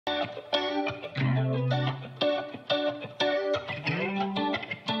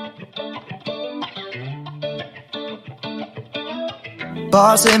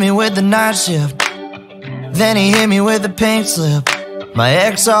Boss hit me with the night shift, then he hit me with the pink slip. My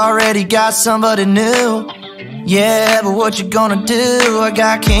ex already got somebody new. Yeah, but what you gonna do? I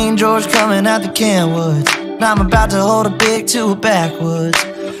got King George coming out the Kenwoods, and I'm about to hold a big two backwoods.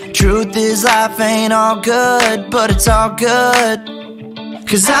 Truth is life ain't all good, but it's all good.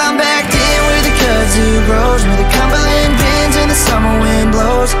 Cause I'm backed in with the kudzu grows, where the Cumberland bends and the summer wind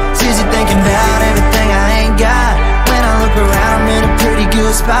blows. It's easy thinking about everything I ain't got. When I look around, I'm in a pretty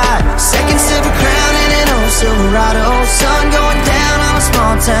good spot. Second sip of Crown in an old Silverado. Sun going down on a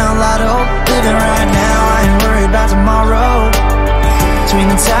small town lotto. Living right now, I ain't worried about tomorrow. Between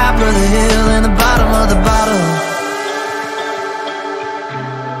the top of the hill and the bottom of the bottle,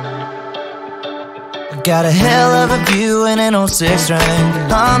 got a hell of a view in an old six string,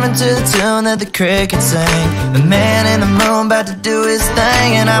 humming to the tune that the crickets sing. The man in the moon about to do his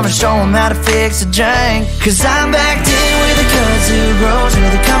thing, and I'ma show him how to fix a drink. Cause I'm backed in with the kudzu grows, where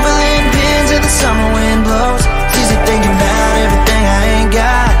the Cumberland bends and the summer wind blows. It's easy thinking about everything I ain't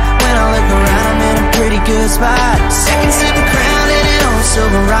got. When I look around, I'm in a pretty good spot. Second sip of Crown in an old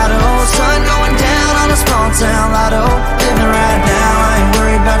Silverado. Sun going down on a small town lotto. Living right now, I ain't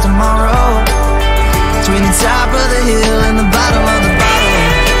worried about tomorrow. Between the top of the hill and the bottom of the bottle.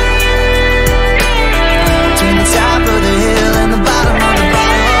 Between the top of the hill and the bottom of the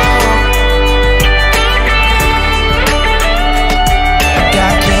bottle.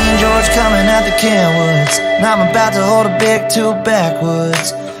 Got King George coming out the Kenwoods, and I'm about to hold a big two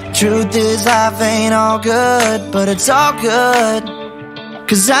backwoods. Truth is life ain't all good, but it's all good.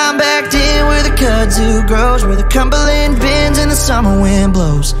 Cause I'm backed in where the kudzu grows, where the Cumberland bends and the summer wind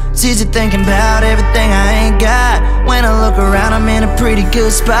blows. It's easy thinking about everything I ain't got. When I look around, I'm in a pretty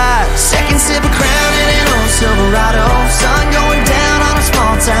good spot. Second sip of Crown in an old Silverado. Sun